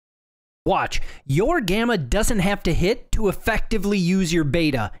Watch, your gamma doesn't have to hit to effectively use your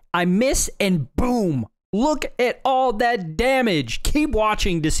beta. I miss and boom. Look at all that damage. Keep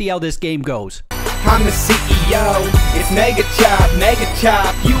watching to see how this game goes. I'm the CEO. It's Mega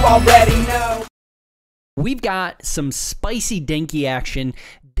Chop, you already know. We've got some spicy Denki action.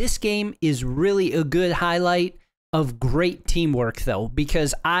 This game is really a good highlight of great teamwork, though,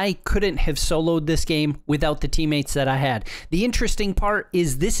 because I couldn't have soloed this game without the teammates that I had. The interesting part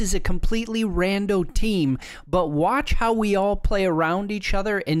is this is a completely rando team, but watch how we all play around each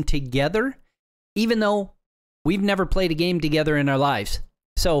other and together, even though we've never played a game together in our lives.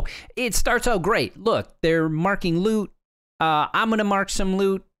 So it starts out great. Look, they're marking loot. I'm going to mark some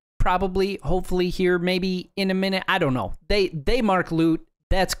loot, probably, hopefully here, maybe in a minute. I don't know. They mark loot.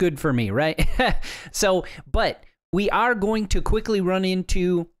 That's good for me, right? So, but we are going to quickly run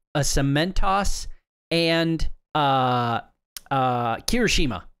into a cement toss and Kirishima.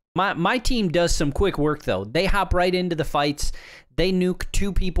 My team does some quick work, though. They hop right into the fights. They nuke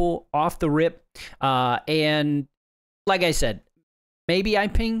 2 people off the rip. And like I said, maybe I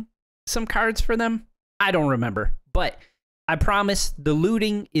ping some cards for them. I don't remember. But I promise the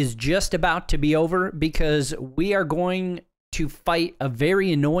looting is just about to be over because we are going to fight a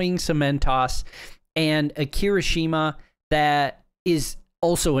very annoying cement toss and a Kirishima that is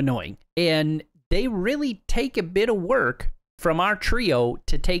also annoying. And they really take a bit of work from our trio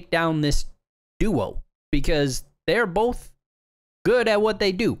to take down this duo because they're both good at what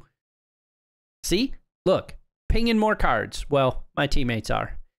they do. See? Look, pinging more cards. Well, my teammates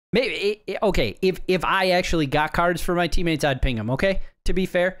are. Maybe okay, if I actually got cards for my teammates, I'd ping them, okay? To be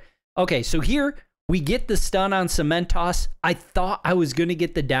fair. Okay, so here we get the stun on cement toss. I thought I was going to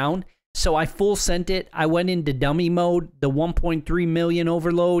get the down. So I full sent it. I went into dummy mode, the 1.3 million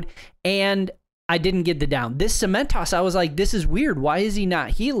overload, and I didn't get the down. This cement toss, I was like, this is weird. Why is he not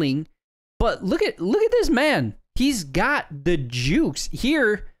healing? But look at this man. He's got the jukes.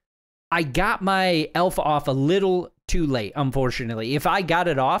 Here, I got my alpha off a little too late, unfortunately. If I got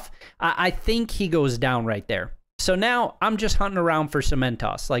it off, I think he goes down right there. So now I'm just hunting around for cement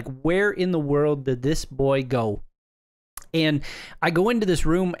toss. Like, where in the world did this boy go? And I go into this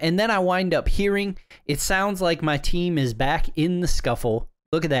room, and then I wind up hearing, it sounds like my team is back in the scuffle.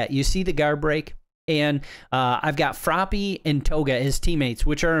 Look at that. You see the guard break? And I've got Froppy and Toga as teammates,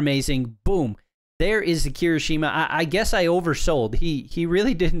 which are amazing. Boom. There is the Kirishima. I guess I oversold. He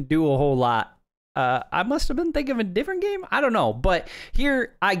really didn't do a whole lot. I must have been thinking of a different game. I don't know. But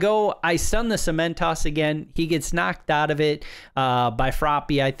here I go. I stun the cement toss again. He gets knocked out of it by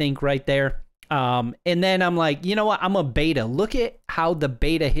Froppy, I think, right there. And then I'm like, you know what? I'm a beta. Look at how the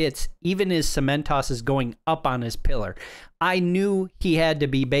beta hits. Even his cement toss is going up on his pillar. I knew he had to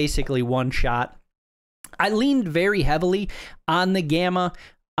be basically one shot. I leaned very heavily on the Gamma,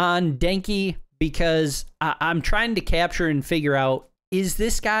 on Denki, because I'm trying to capture and figure out, is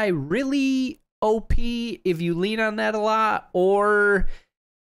this guy really OP if you lean on that a lot? Or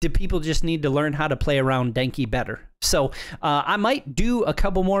do people just need to learn how to play around Denki better? So I might do a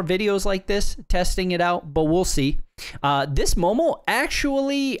couple more videos like this, testing it out, but we'll see. This Momo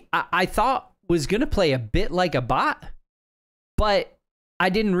actually, I thought was going to play a bit like a bot, but I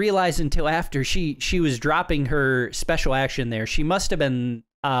didn't realize until after she was dropping her special action there. She must have been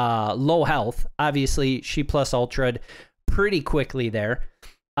low health. Obviously, she plus ultra'd pretty quickly there.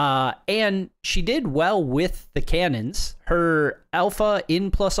 And she did well with the cannons. Her alpha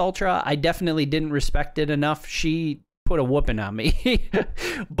in plus ultra, I definitely didn't respect it enough. She put a whooping on me.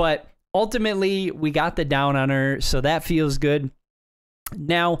 But ultimately, we got the down on her, so that feels good.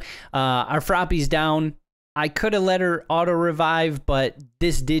 Now, our Froppy's down. I could have let her auto-revive, but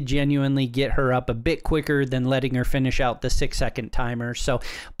this did genuinely get her up a bit quicker than letting her finish out the 6-second timer. So,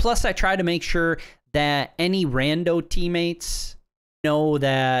 plus I try to make sure that any rando teammates know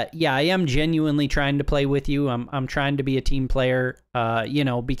that, yeah, I am genuinely trying to play with you. I'm trying to be a team player, you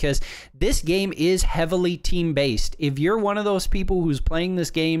know, because this game is heavily team-based. If you're one of those people who's playing this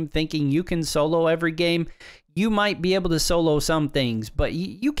game thinking you can solo every game, you might be able to solo some things, but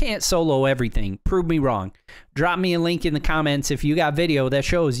you can't solo everything. Prove me wrong. Drop me a link in the comments if you got video that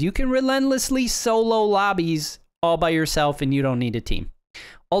shows you can relentlessly solo lobbies all by yourself and you don't need a team.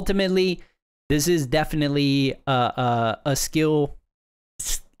 Ultimately, this is definitely a skill,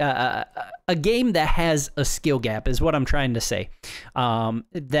 a game that has a skill gap is what I'm trying to say.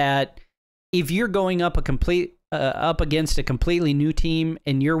 That if you're going up against a completely new team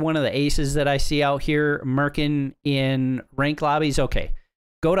and you're one of the aces that I see out here murking in rank lobbies, okay,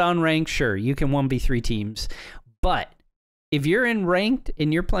 go to unranked, sure, you can 1v3 teams. But if you're in ranked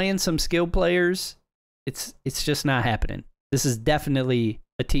and you're playing some skilled players, it's just not happening. This is definitely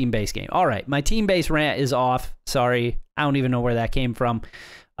a team-based game. All right, my team-based rant is off. Sorry, I don't even know where that came from.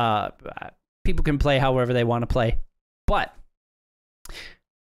 People can play however they want to play, but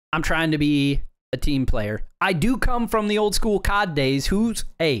I'm trying to be a team player. I do come from the old school COD days. Who's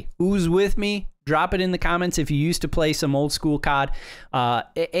with me? Drop it in the comments if you used to play some old school COD.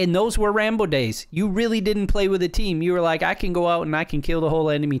 And those were Rambo days. You really didn't play with a team. You were like, I can go out and I can kill the whole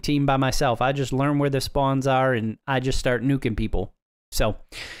enemy team by myself. I just learn where the spawns are and I just start nuking people. So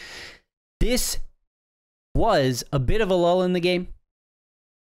this was a bit of a lull in the game.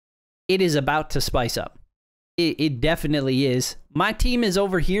 It is about to spice up. It definitely is. My team is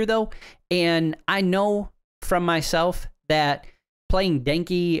over here though, and I know from myself that playing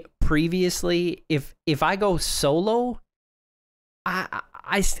Denki previously, if I go solo, I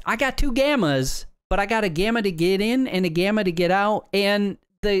got 2 gammas, but I got a gamma to get in and a gamma to get out, and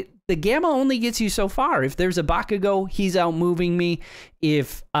the gamma only gets you so far. If there's a Bakugo, he's out moving me.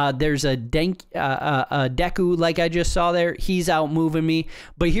 If there's a Deku like I just saw there, he's out moving me.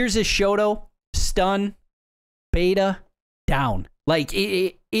 But here's a Shoto, stun, beta, down. Like,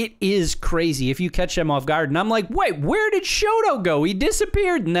 it is crazy if you catch them off guard. And I'm like, wait, where did Shoto go? He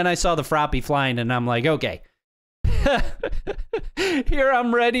disappeared. And then I saw the Froppy flying, and I'm like, okay. Here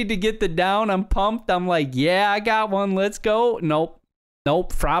I'm ready to get the down. I'm pumped. I'm like, yeah, I got one. Let's go. Nope.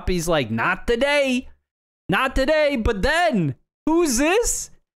 Froppy's like, not today. Not today. But then, who's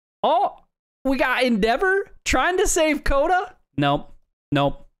this? Oh, we got Endeavor trying to save Coda. Nope.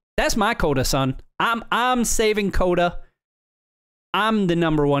 That's my Coda, son. I'm saving Coda. I'm the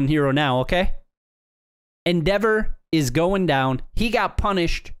 #1 hero now, okay? Endeavor is going down. He got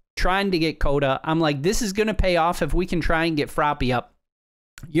punished trying to get Coda. I'm like, this is going to pay off if we can try and get Froppy up.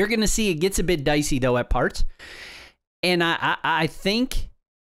 You're going to see it gets a bit dicey, though, at parts. And I think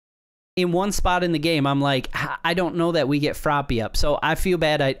in one spot in the game, I'm like, I don't know that we get Froppy up. So I feel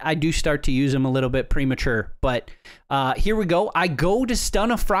bad. I do start to use him a little bit premature. But here we go. I go to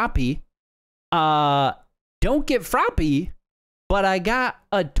stun a Froppy. Don't get Froppy. But I got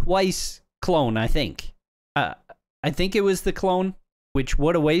a twice clone, I think. I think it was the clone, which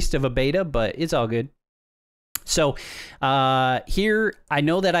what a waste of a beta, but it's all good. So here, I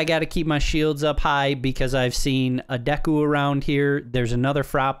know that I got to keep my shields up high because I've seen a Deku around here. There's another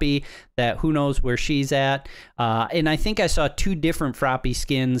Froppy that who knows where she's at. And I think I saw 2 different Froppy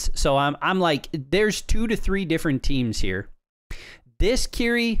skins. So I'm like, there's 2 to 3 different teams here. This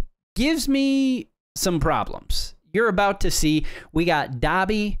Kiri gives me some problems. You're about to see, we got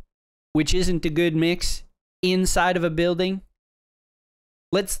Dobby, which isn't a good mix, inside of a building.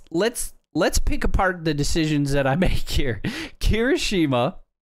 Let's pick apart the decisions that I make here. Kirishima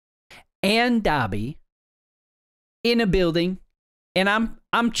and Dobby in a building, and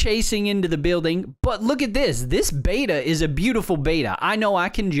I'm chasing into the building, but look at this. This beta is a beautiful beta. I know I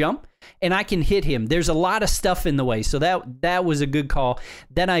can jump and I can hit him. There's a lot of stuff in the way, so that was a good call.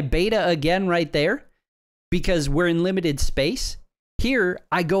 Then I beta again right there. Because we're in limited space. Here,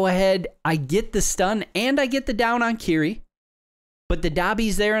 I go ahead, I get the stun, and I get the down on Kiri. But the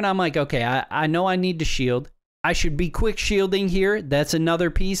Dobby's there, and I'm like, okay, I know I need to shield. I should be quick shielding here. That's another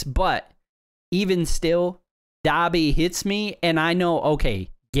piece. But even still, Dobby hits me, and I know, okay,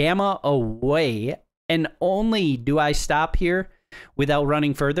 Gamma away. And only do I stop here without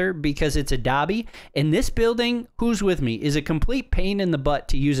running further because it's a Dobby. And this building, who's with me, is a complete pain in the butt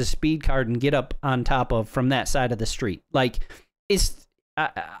to use a speed card and get up on top of from that side of the street. Like,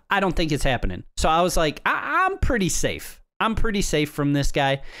 I don't think it's happening. So I was like, I'm pretty safe. I'm pretty safe from this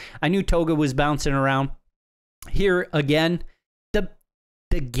guy. I knew Toga was bouncing around. Here again,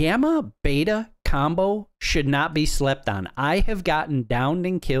 the Gamma Beta combo should not be slept on. I have gotten downed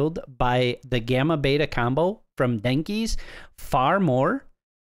and killed by the Gamma Beta combo from Denki's far more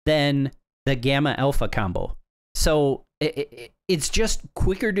than the Gamma Alpha combo. So it's just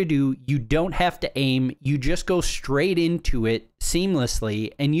quicker to do. You don't have to aim. You just go straight into it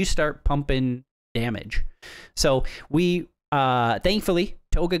seamlessly and you start pumping damage. So we, thankfully,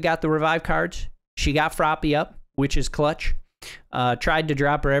 Toga got the revive cards. She got Froppy up, which is clutch. Tried to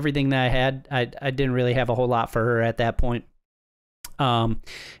drop her everything that I had. I didn't really have a whole lot for her at that point.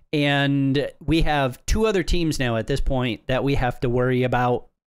 And we have 2 other teams now at this point that we have to worry about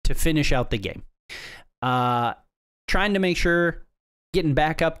to finish out the game. Trying to make sure getting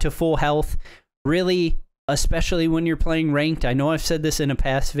back up to full health, really, especially when you're playing ranked. I know I've said this in a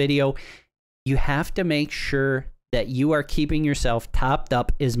past video. You have to make sure that you are keeping yourself topped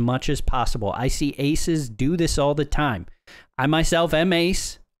up as much as possible. I see aces do this all the time. I myself am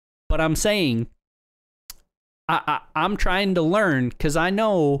ace, but I'm saying I'm trying to learn because I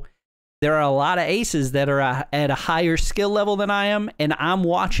know there are a lot of aces that are at a higher skill level than I am, and I'm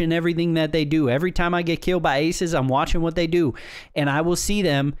watching everything that they do. Every time I get killed by aces, I'm watching what they do, and I will see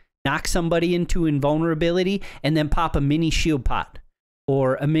them knock somebody into invulnerability and then pop a mini shield pot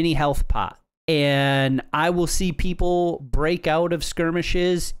or a mini health pot. And I will see people break out of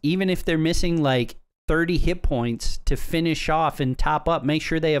skirmishes, even if they're missing like 30 hit points, to finish off and top up, make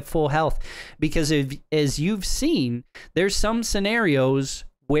sure they have full health. Because as you've seen, there's some scenarios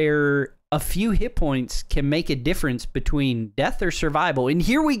where a few hit points can make a difference between death or survival. And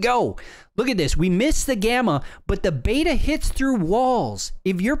here we go. Look at this. We missed the Gamma, but the beta hits through walls.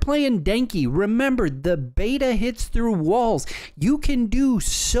 If you're playing Denki, remember, the beta hits through walls. You can do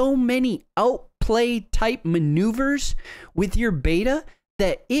so many outplay type maneuvers with your beta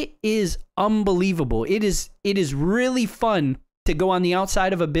that it is unbelievable. It is really fun to go on the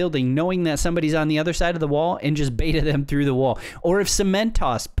outside of a building knowing that somebody's on the other side of the wall and just beta them through the wall. Or if cement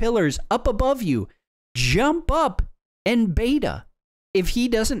toss, pillars up above you, jump up and beta. If he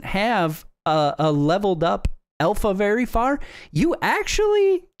doesn't have a leveled up alpha very far, you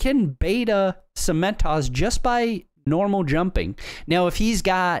actually can beta cement toss just by normal jumping. Now, if he's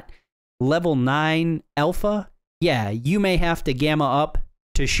got level 9 alpha, yeah, you may have to gamma up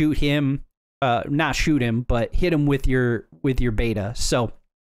to shoot him. Not shoot him, but hit him with your beta. So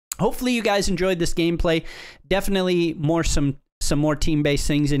hopefully you guys enjoyed this gameplay. Definitely some more team-based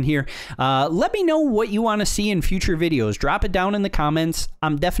things in here. Let me know what you want to see in future videos. Drop it down in the comments.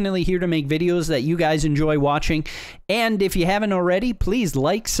 I'm definitely here to make videos that you guys enjoy watching. And if you haven't already, please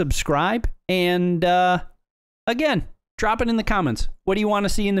like, subscribe, and again, drop it in the comments. What do you want to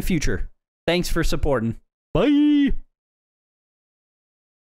see in the future? Thanks for supporting. Bye!